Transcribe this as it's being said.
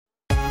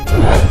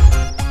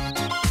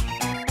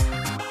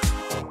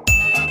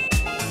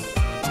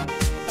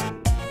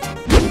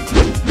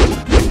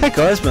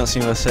guys,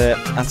 MertsyUniverse here,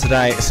 and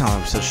today it's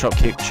time for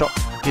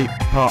Shopkeep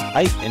Part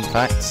 8, in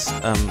fact,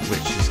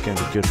 which is going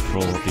to be good for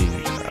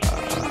the,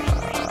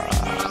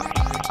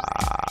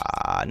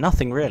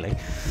 nothing really.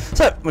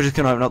 So, we're just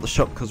going to open up the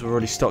shop because we're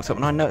already stocked up,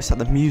 and I noticed that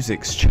the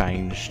music's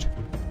changed.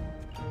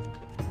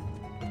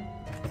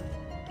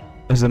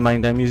 Has the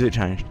main day music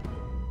changed?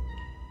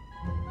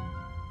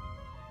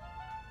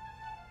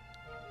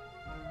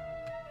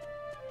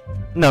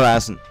 No, it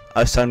hasn't.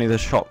 It's only the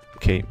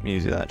Shopkeep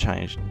music that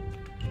changed.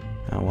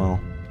 Oh well.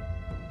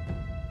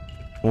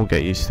 We'll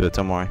get used to it,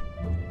 don't worry.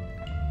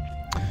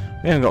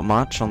 We haven't got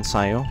much on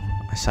sale.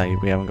 I say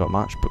we haven't got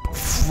much, but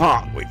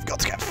fuck, we've got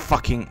to get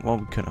fucking... Well,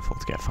 we couldn't afford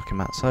to get a fucking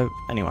mat, so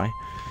anyway.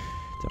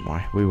 Don't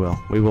worry, we will.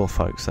 We will,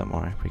 folks, don't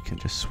worry. We can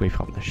just sweep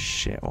up this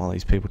shit while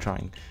these people try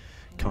and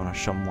come on our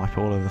shop and wipe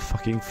all over the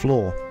fucking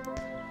floor.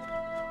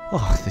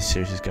 Oh, this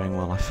series is going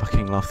well. I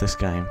fucking love this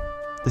game.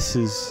 This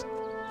is...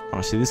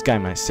 Honestly, this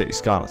game makes City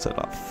Skylines look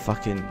like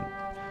fucking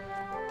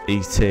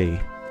E.T.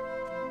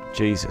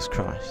 Jesus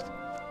Christ.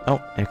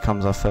 Oh, here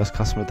comes our first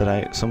customer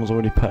today. Someone's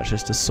already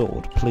purchased a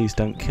sword. Please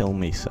don't kill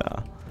me,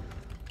 sir.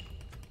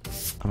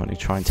 I'm only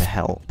trying to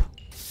help.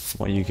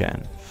 What are you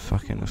getting?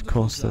 Fucking, of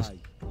course there's...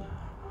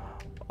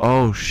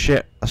 Oh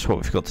shit, that's what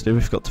we've got to do.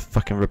 We've got to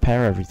fucking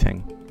repair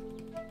everything.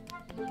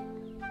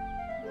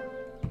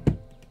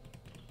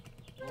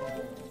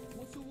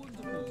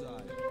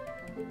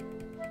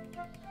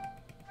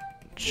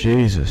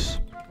 Jesus.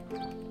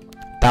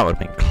 That would have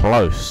been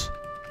close.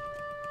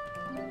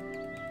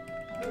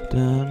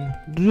 Dun,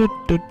 do,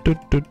 do, do,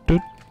 do, do,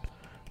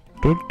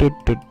 do, do, do,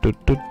 do, do,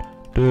 do,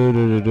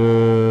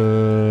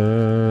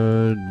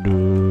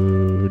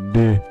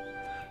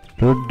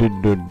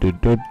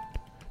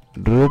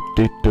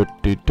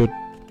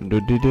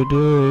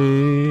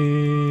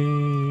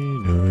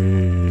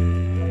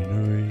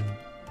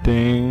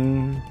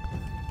 ding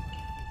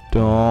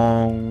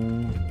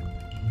dong,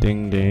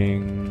 ding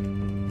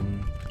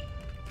ding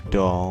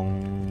dong,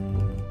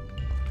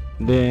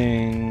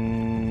 ding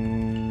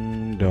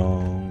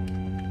dong,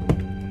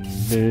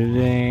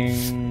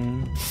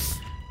 ding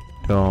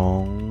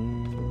dong,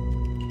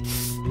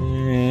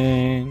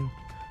 ding.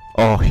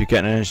 Oh, you're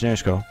getting an engineering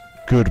scroll.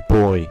 Good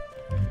boy.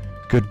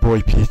 Good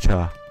boy,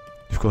 Peter.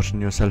 You've gotten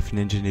yourself an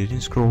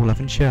engineering scroll,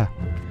 haven't you?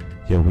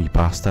 You wee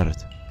bastard.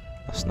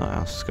 That's not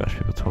how Scottish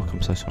people talk,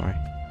 I'm so sorry.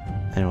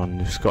 Anyone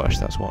who's Scottish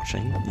that's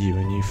watching, you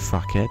and you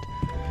fuckhead.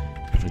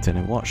 Probably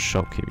didn't watch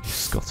Shopkeep, you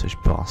Scottish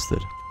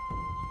bastard.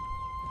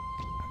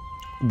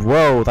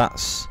 Whoa,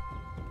 that's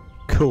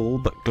cool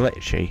but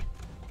glitchy.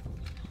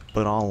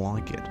 But I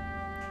like it.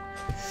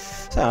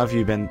 So how have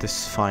you been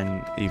this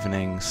fine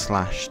evening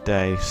slash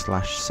day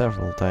slash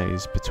several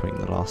days between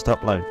the last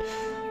upload?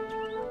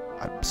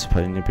 I'm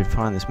supposing you'll be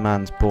fine. This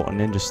man's bought a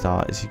Ninja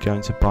Star. Is he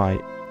going to buy...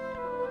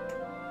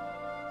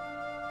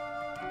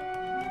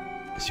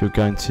 So you're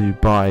going to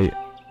buy...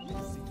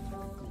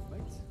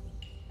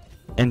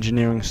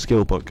 Engineering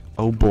skill book.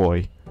 Oh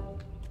boy.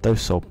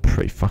 Those sold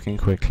pretty fucking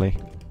quickly.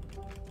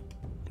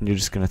 And you're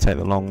just going to take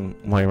the long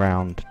way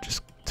around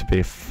just to be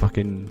a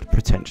fucking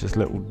pretentious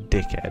little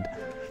dickhead.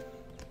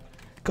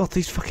 God,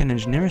 these fucking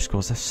engineering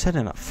scores, they're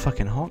setting up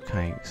fucking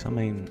hotcakes. I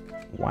mean,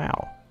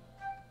 wow.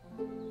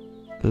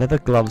 Leather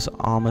gloves,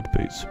 armoured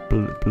boots,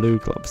 blue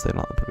gloves, they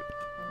like the blue.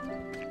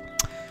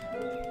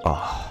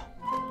 Oh.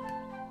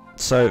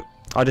 So,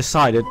 I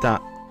decided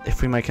that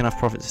if we make enough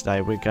profit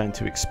today, we're going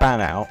to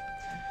expand out.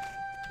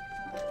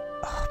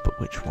 Oh, but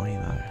which way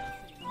though?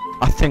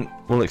 I think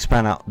we'll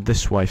expand out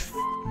this way. If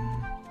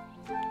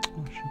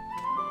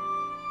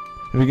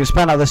we can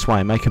expand out this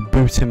way, make a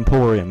boot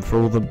emporium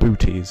for all the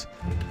booties.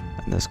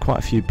 And there's quite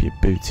a few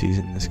booties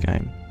in this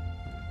game.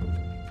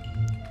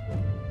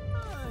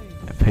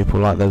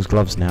 People like those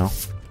gloves now.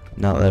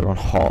 Now that they're on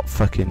hot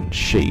fucking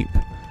sheep.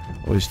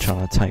 Always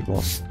trying to take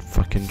what's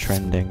fucking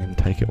trending and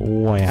take it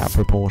way out of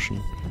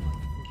proportion.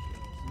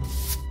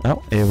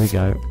 Oh, here we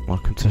go.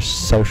 Welcome to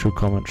Social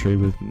Commentary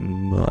with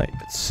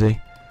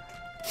Mertsy.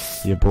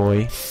 Your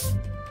boy.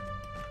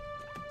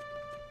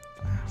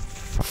 Ah,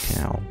 fucking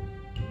hell.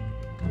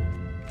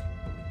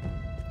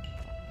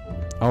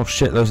 Oh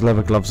shit, those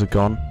leather gloves are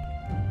gone.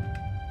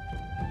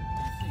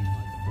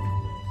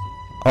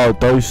 Oh,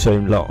 those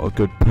seem like a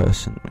good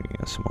person. We can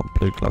get some more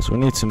blue gloves. We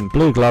need some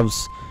blue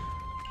gloves.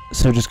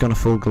 So we're just going to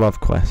full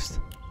glove quest.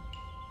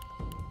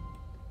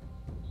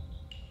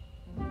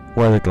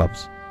 Where are the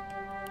gloves?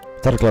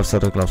 Leather gloves,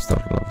 leather gloves,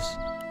 leather gloves.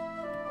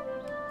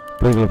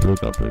 Blue glove, blue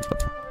glove, blue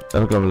glove.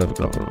 Leather glove, leather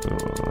glove, leather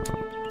glove, leather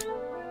glove.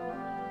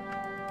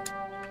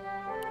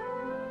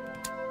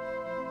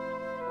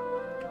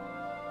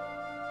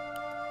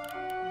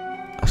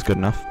 That's good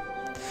enough.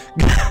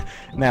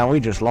 Now we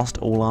just lost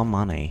all our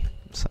money.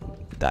 So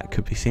that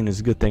could be seen as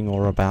a good thing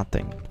or a bad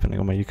thing, depending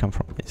on where you come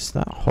from. Is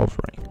that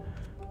hovering?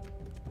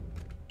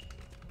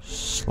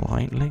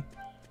 Slightly?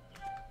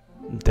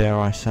 Dare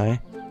I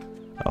say?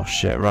 Oh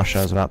shit, rush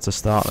hour's about to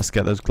start. Let's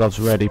get those gloves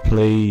ready,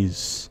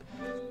 please.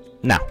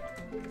 Now.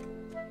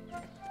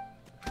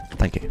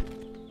 Thank you.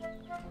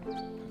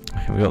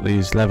 Okay, we got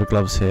these leather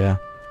gloves here.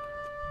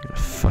 I'm gonna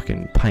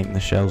fucking paint the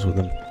shells with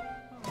them.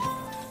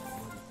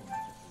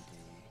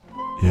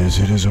 Yes,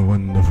 it is a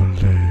wonderful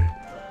day.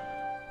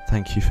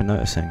 Thank you for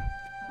noticing.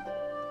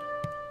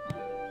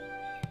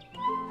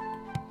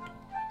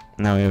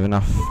 Now we have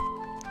enough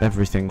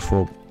everything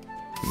for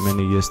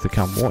many years to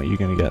come. What are you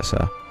going to get,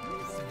 sir?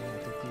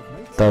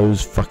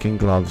 Those fucking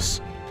gloves.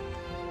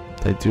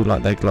 They do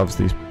like their gloves,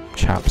 these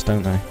chaps,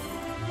 don't they?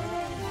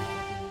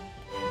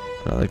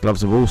 They like their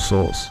gloves of all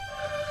sorts.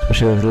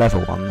 Especially those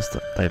leather ones,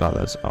 that they like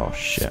those. Oh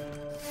shit.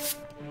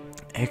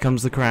 Here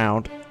comes the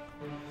crowd.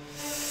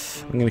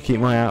 I'm going to keep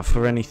my eye out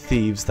for any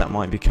thieves that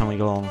might be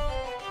coming along,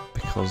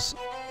 because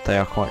they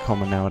are quite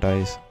common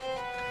nowadays.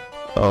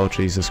 Oh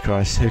Jesus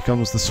Christ, here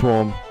comes the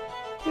swarm.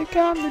 Here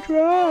come the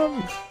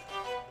drums.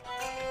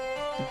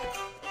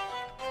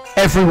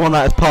 Everyone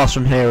that has passed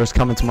from here has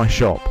come into my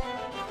shop.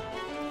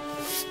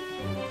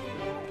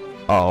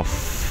 Oh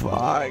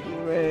fuck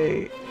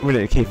me. We need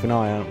to keep an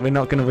eye on it. We're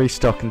not going to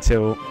restock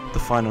until the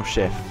final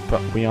shift,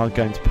 but we are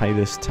going to pay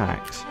this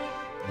tax.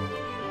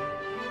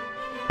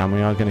 And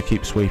we are going to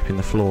keep sweeping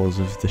the floors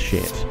of the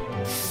shit.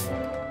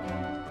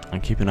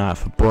 And keep an eye out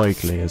for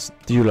Brogley, as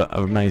you look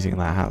amazing in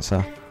that hat,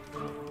 sir.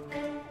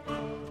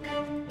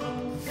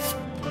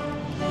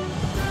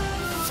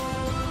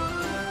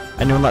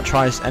 Anyone that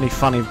tries any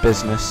funny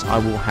business, I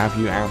will have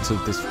you out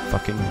of this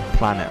fucking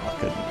planet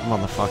like a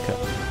motherfucker.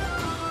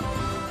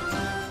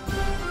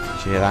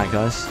 Did you hear that,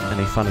 guys?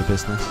 Any funny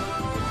business?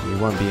 You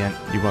won't be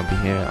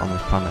here on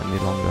this planet any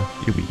longer.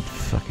 You'll be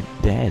fucking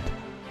dead.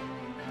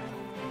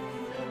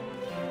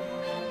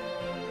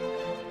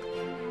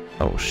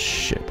 Oh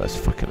shit, those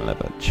fucking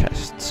leather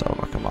chests are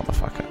like a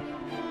motherfucker.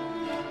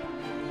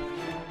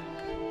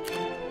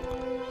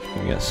 I'm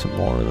gonna get some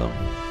more of them,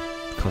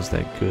 because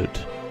they're good.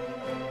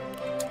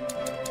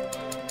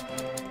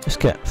 Just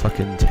get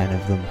fucking 10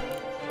 of them.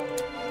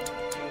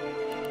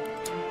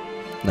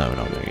 No, we're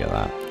not gonna get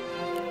that.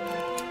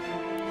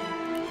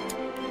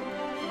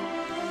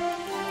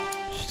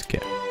 Just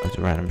get loads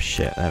of random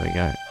shit, there we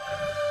go.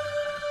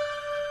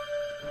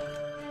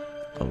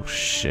 Oh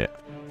shit.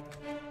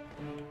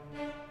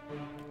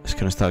 It's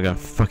gonna start going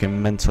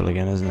fucking mental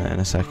again, isn't it, in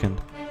a second?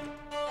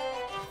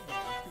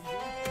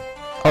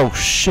 Oh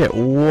shit,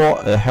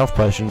 what? The health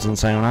potions on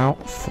sale now?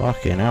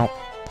 Fucking hell.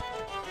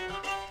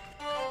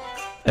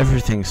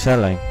 Everything's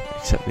selling,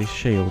 except these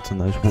shields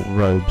and those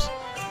robes.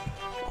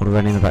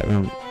 Already in the back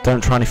room.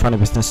 Don't try any funny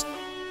business.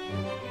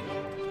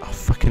 Oh,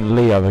 fucking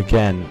Leo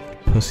again.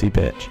 Pussy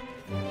bitch.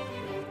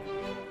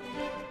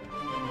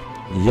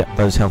 Yep,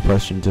 those health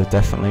potions have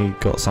definitely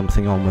got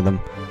something on with them.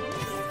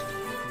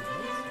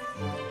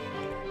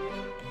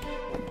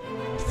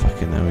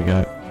 There we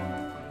go.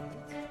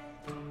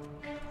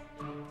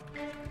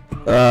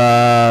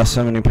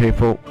 So many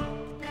people.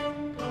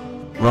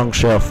 Wrong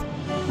shelf.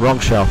 Wrong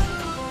shelf.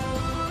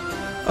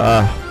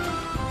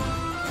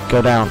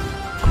 Go down.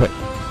 Quick.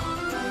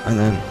 And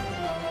then.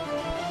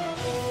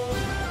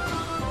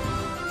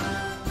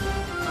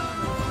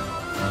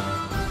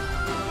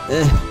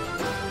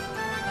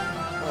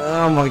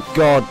 Oh my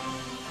god.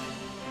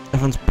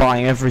 Everyone's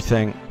buying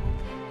everything.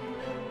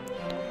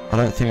 I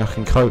don't think I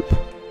can cope.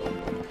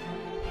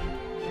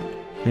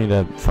 Need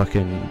a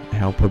fucking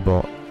helper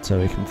bot so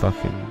we can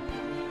fucking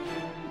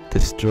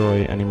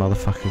destroy any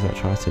motherfuckers that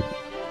try to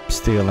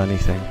steal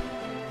anything.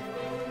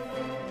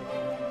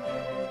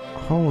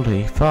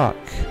 Holy fuck.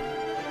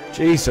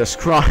 Jesus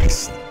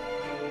Christ.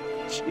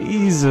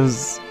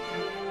 Jesus.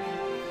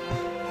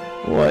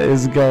 What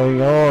is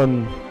going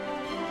on?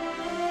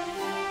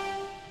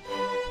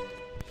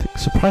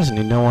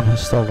 Surprisingly, no one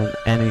has stolen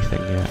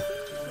anything yet.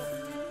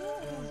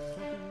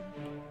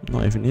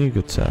 Not even you,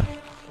 good sir.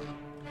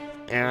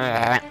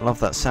 Love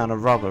that sound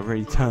of rubber,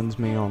 really turns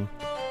me on.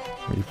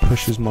 Really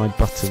pushes my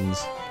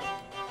buttons.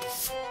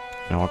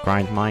 Now I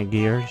grind my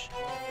gears.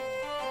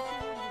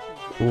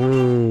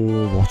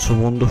 Oh, what a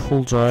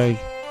wonderful day.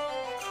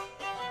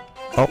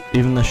 Oh,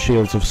 even the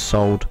shields have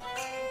sold.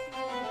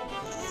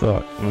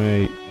 Fuck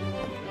me.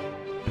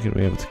 We're gonna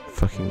be able to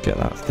fucking get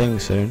that thing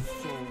soon.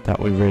 That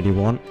we really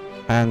want.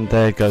 And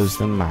there goes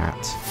the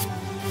mat.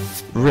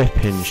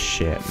 Ripping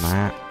shit,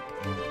 Matt.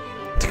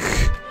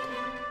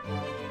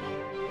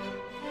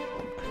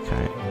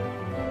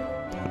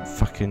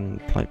 Fucking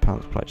plate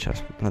pants, plate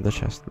chest,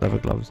 leather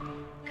gloves,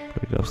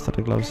 blue gloves,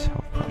 studded gloves,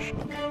 health potion.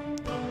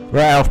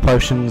 Rare health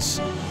potions.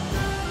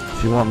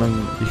 If you want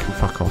them, you can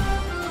fuck off.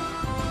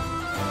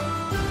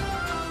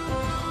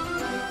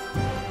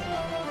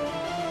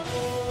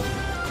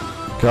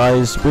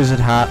 Guys, wizard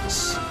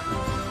hats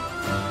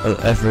are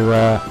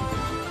everywhere.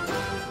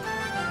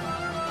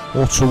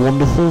 What a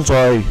wonderful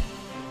day.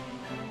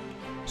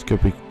 It's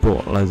good we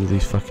bought loads of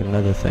these fucking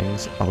leather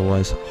things,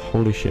 otherwise,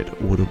 holy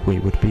shit, we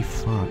would be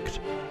fucked.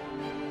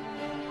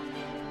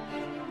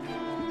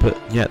 But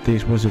yet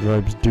these wizard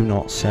robes do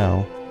not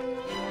sell.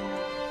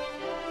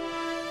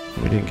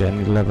 We didn't get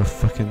any leather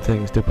fucking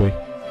things, did we?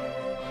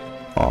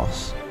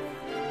 Arse.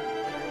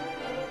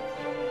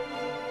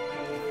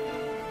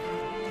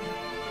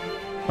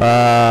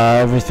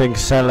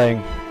 Everything's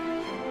selling.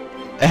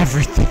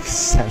 Everything's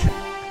selling.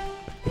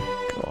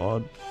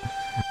 God,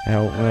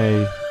 help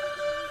me.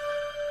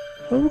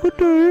 What are we gonna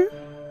do?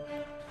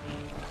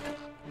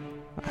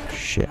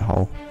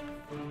 shithole.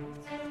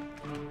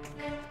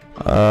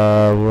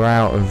 We're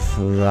out of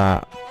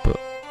that, but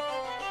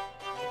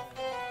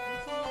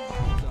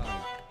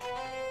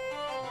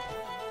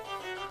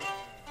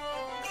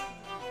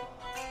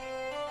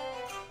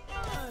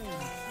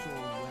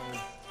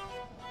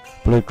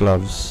blue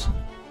gloves,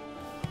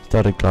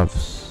 studded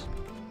gloves.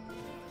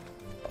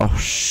 Oh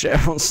shit,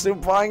 everyone's still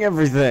buying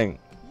everything.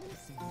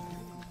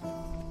 I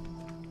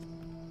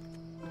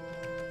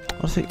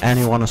don't think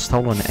anyone has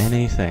stolen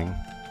anything,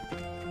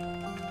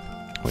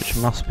 which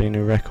must be a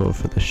new record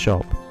for the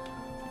shop.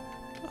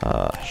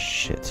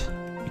 Shit.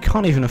 You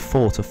can't even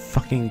afford to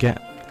fucking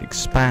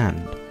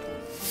expand.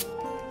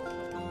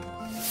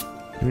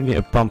 We need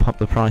to bump up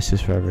the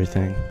prices for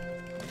everything.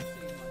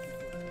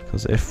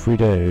 Because if we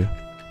do,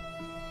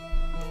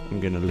 I'm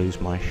gonna lose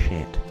my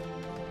shit.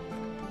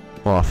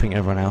 Well, I think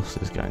everyone else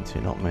is going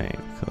to, not me,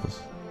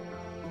 because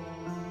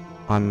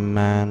I'm a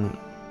man.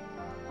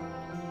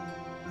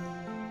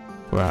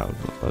 We're out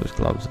of those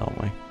gloves,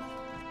 aren't we?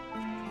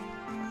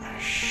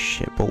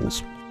 Shit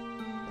balls.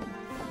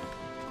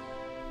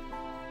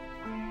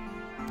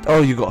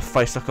 Oh, you got a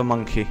face like a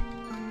monkey.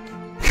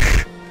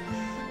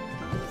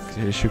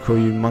 It should call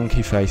you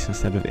Monkey Face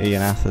instead of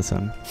Ian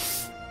Atherton.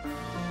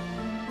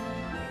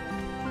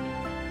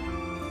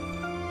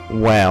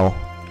 Well,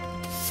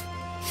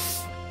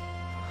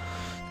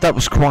 that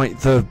was quite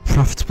the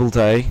profitable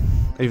day,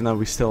 even though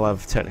we still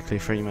have technically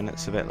 3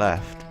 minutes of it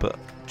left. But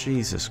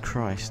Jesus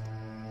Christ,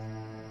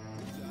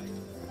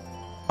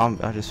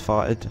 I just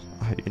farted.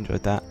 I hope you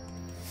enjoyed that.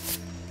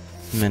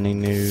 Many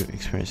new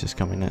experiences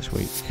coming next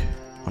week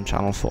on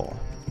Channel 4.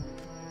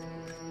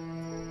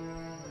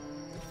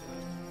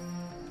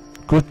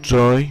 Good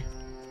day.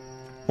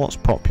 What's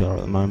popular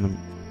at the moment?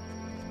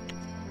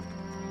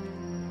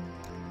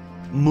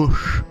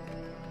 Mush.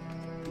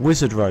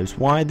 Wizard robes.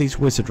 Why are these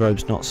wizard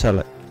robes not sell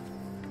it?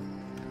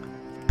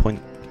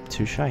 Point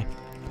touche.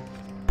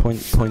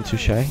 Point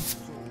touche.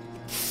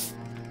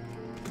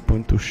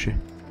 Point touche.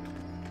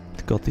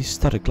 God, these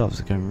studded gloves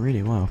are going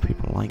really well.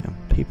 People like them.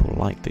 People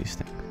like these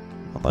things.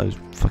 Not those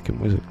fucking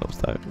wizard gloves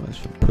though. Those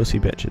for pussy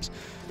bitches.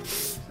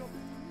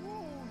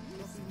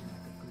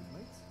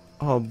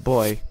 Oh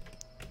boy.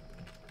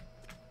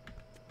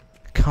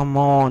 Come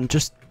on,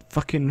 just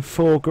fucking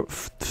fucking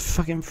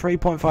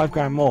 3.5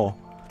 grand more.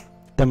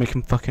 Then we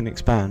can fucking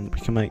expand.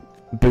 We can make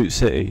Boot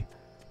City,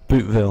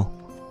 Bootville.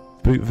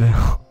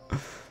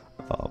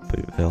 Oh,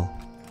 Bootville.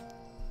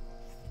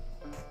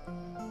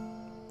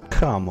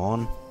 Come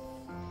on.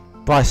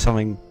 Buy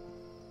something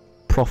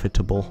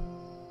profitable.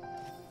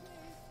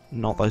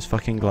 Not those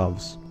fucking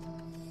gloves.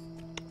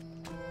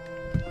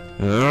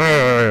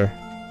 No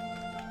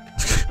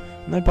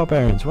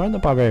barbarians. Where are the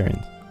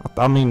barbarians?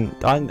 I mean,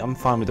 I'm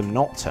fine with them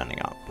not turning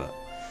up, but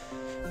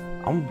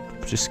I'm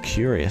just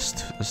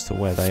curious as to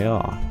where they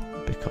are,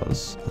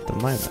 because at the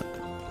moment,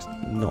 there's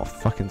not a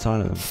fucking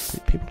sign of them.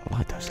 People don't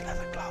like those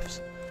leather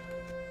gloves.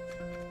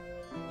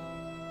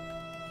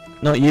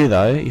 Not you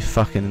though, you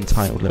fucking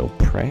entitled little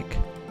prick.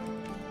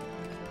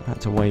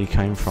 That's where you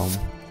came from,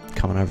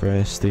 coming over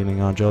here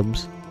stealing our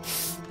jobs.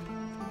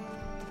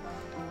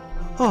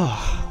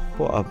 Oh,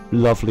 what a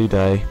lovely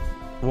day.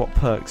 What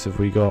perks have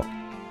we got?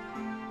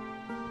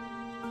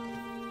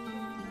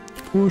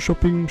 Oh,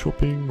 shopping,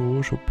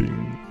 oh,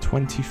 shopping.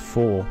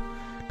 24.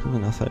 Come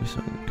on, I thought it was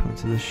coming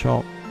to the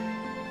shop.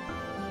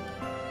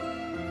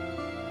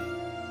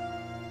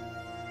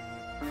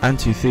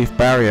 Anti-thief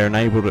barrier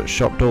enabled at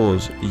shop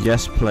doors.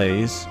 Yes,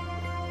 please.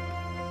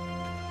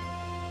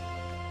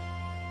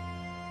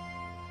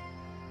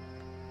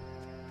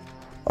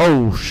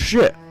 Oh,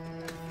 shit.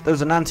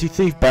 There's an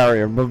anti-thief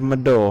barrier above my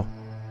door.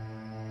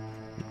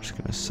 I'm just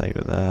going to save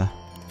it there.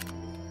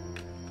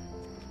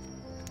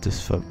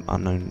 Just for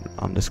unknown,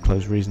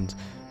 undisclosed reasons.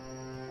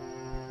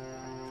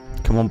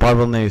 Come on,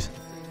 Bible News.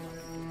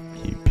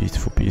 You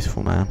beautiful,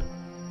 beautiful man.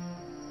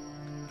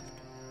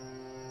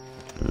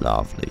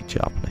 Lovely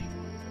jubbly.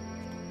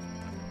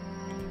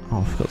 Oh,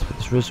 I forgot to put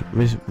this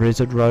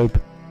wizard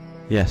robe.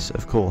 Yes,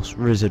 of course,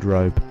 wizard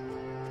robe.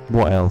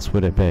 What else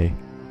would it be?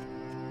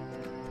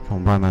 Come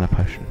on, buy mana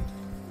potion.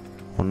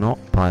 Or not,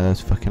 buy those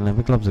fucking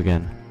leather gloves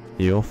again.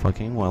 You're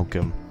fucking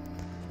welcome.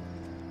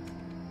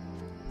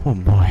 Oh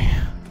boy.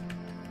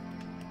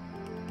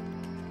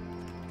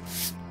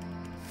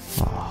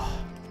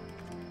 Oh,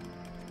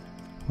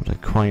 what a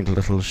quaint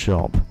little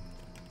shop.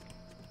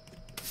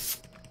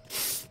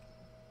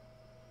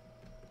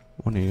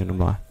 What are you gonna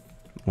buy?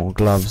 More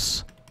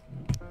gloves.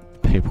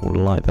 People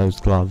like those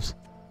gloves.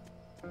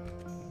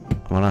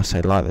 When I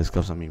say like those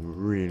gloves, I mean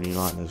really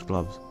like those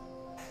gloves.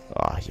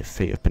 Ah, your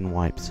feet have been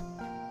wiped.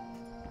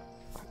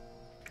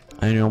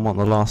 Anyone want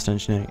the last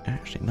engineering?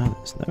 Actually, no,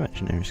 there's no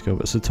engineering skill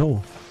bits at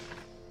all.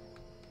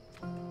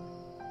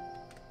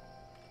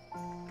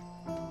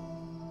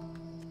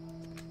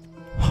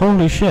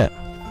 Holy shit!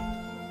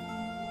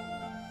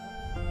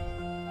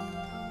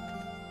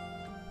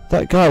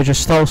 That guy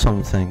just stole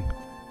something,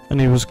 and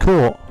he was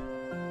caught,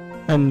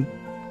 and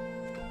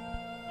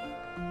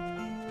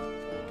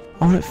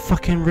oh, it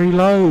fucking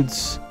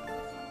reloads!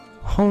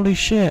 Holy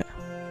shit!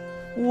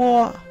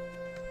 What?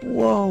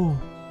 Whoa.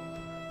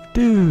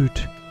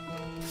 Dude.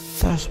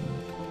 That's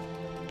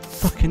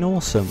fucking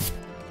awesome.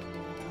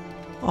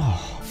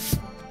 Oh.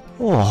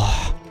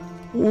 Oh.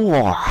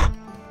 Oh.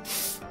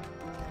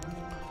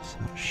 So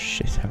much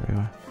shit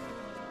everywhere.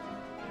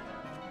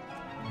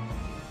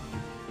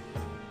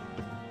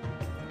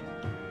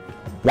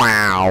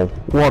 Wow.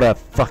 What a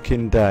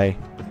fucking day.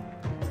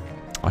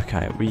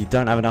 Okay, we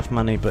don't have enough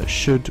money, but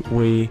should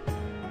we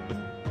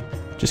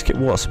just get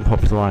some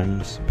popular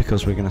items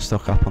because we're going to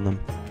stock up on them.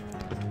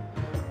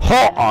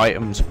 Hot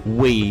items,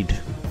 weed,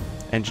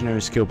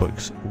 engineering skill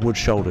books, wood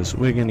shoulders.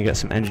 We're going to get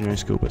some engineering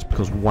skill books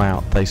because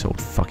wow, they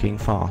sold fucking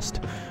fast.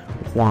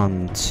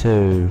 1,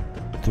 2,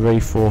 3,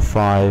 4,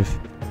 5,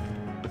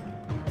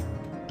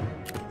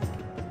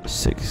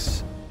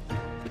 6,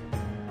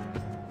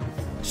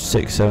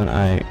 7,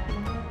 8.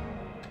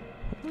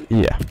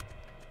 Yeah.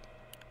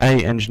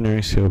 8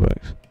 engineering skill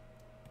books.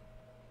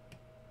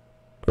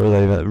 Or are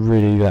they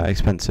really that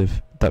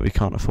expensive that we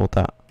can't afford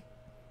that?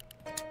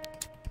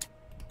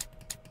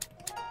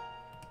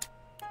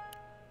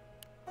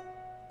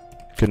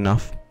 Good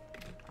enough.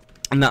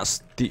 And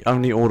that's the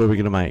only order we're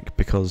going to make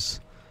because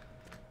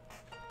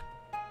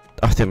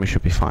I think we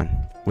should be fine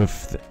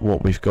with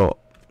what we've got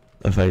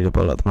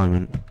available at the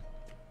moment,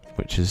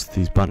 which is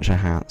these bunch of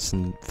hats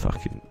and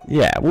fucking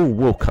yeah.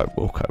 We'll cope.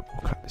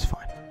 It's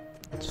fine.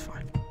 It's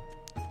fine.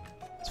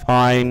 It's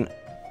fine.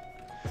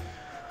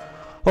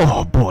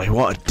 Oh boy,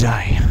 what a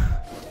day!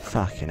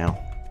 Fucking hell.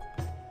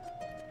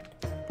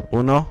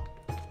 1, 2,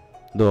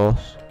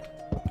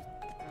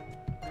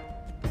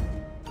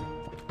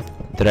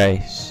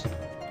 3,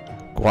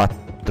 4, 5,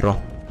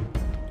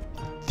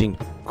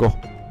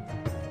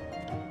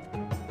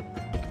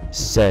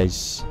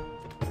 6,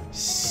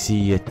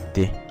 7,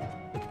 8.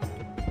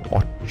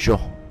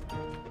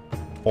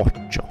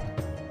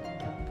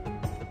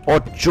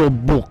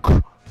 8 book.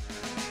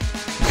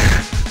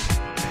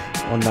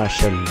 On our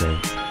shoulder.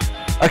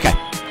 Okay.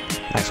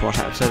 Thanks for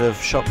watching that episode of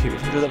Shoppe. If you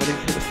enjoyed that video,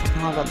 hit the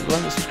fucking like button, below,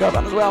 the subscribe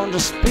button as well, and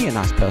just be a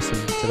nice person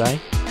today.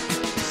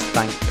 Just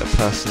thank a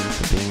person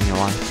for being in your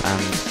life,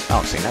 and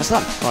I'll see you next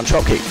time on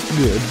Shoppe.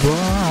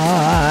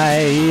 Goodbye.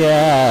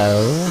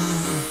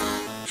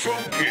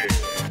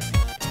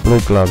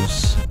 Blue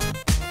gloves.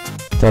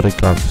 Dirty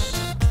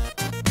gloves.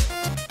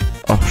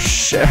 Oh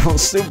shit, I'm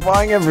still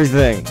buying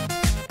everything.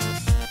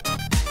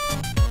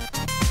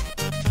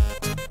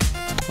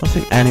 I don't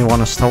think anyone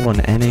has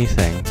stolen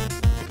anything.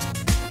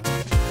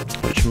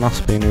 Which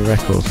must be new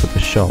records for the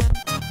shop.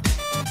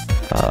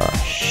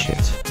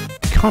 Shit.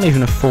 You can't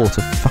even afford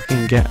to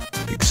fucking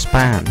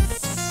expand.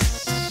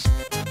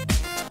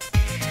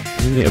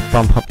 We need to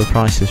bump up the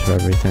prices for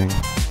everything.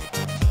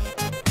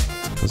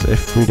 Because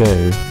if we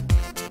do,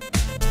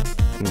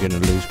 I'm gonna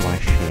lose my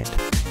shit.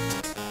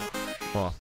 What?